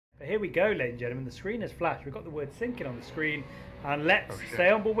But here we go, ladies and gentlemen. The screen has flashed. We've got the word sinking on the screen. And let's stay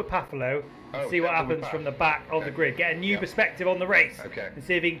on board with Pafelow and see what happens from the back of the grid. Get a new perspective on the race and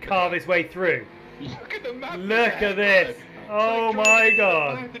see if he can carve his way through. Look at the map. Look at this. Oh my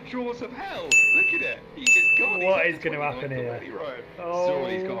God. The jaws of hell. Look at it. He's just gone. What is going to happen here? Oh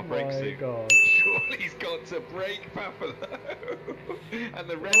surely he's got to break soon. God. Surely he's got to break Pafelow. And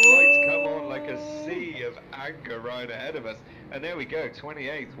the red lights come on like a sea of anger right ahead of us. And there we go,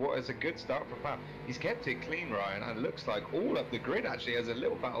 28th. What is a good start for Paf. He's kept it clean, Ryan, and looks like all up the grid actually has a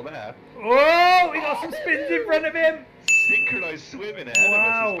little battle there. Oh, we got some spins in front of him. Synchronized swimming ahead of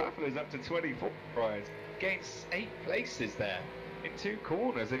us as Pafelow's up to 24, Ryan. Gains 8 places there in 2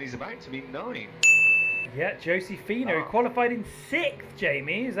 corners, and he's about to be 9. Yeah, Josie Fino, he qualified in 6th,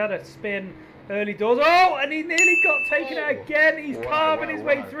 Jamie. He's had a spin early doors. Oh, and he nearly got taken out again. He's carving his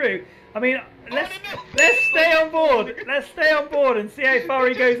way through. I mean, let's stay on board. Let's stay on board and see how far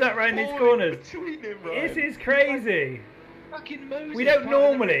he goes up around these corners. This is crazy. We don't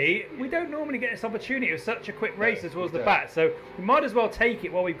normally get this opportunity with such a quick racer towards the back, so we might as well take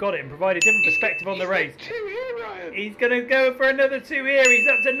it while we've got it and provide a different perspective on the race. He's going to go for another 2 here. He's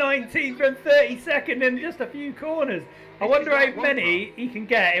up to 19th from 32nd in just a few corners. I wonder how many he can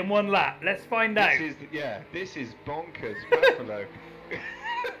get in 1 lap. Let's find out. This is bonkers, Pafelow.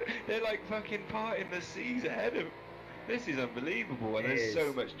 They're like fucking parting the seas ahead of him. This is unbelievable, and there's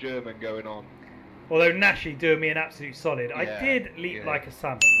so much German going on. Although Nashi doing me an absolute solid. I did leap like a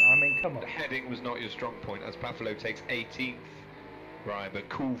salmon. I mean, come on. The heading was not your strong point as Pafelow takes 18th, Ryan, but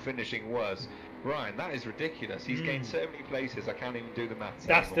cool finishing was. Ryan, that is ridiculous. He's gained so many places, I can't even do the maths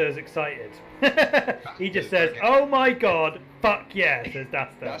Daster's excited. He just says, oh my God, fuck yeah, says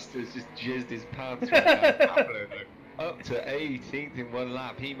Daster. Daster's just jizzed his pants right now. Pafelow, up to 18th in 1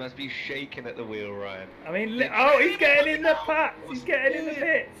 lap. He must be shaking at the wheel, Ryan. I mean, oh, he's getting in the pits. He's getting in the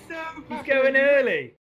pits. He's going early.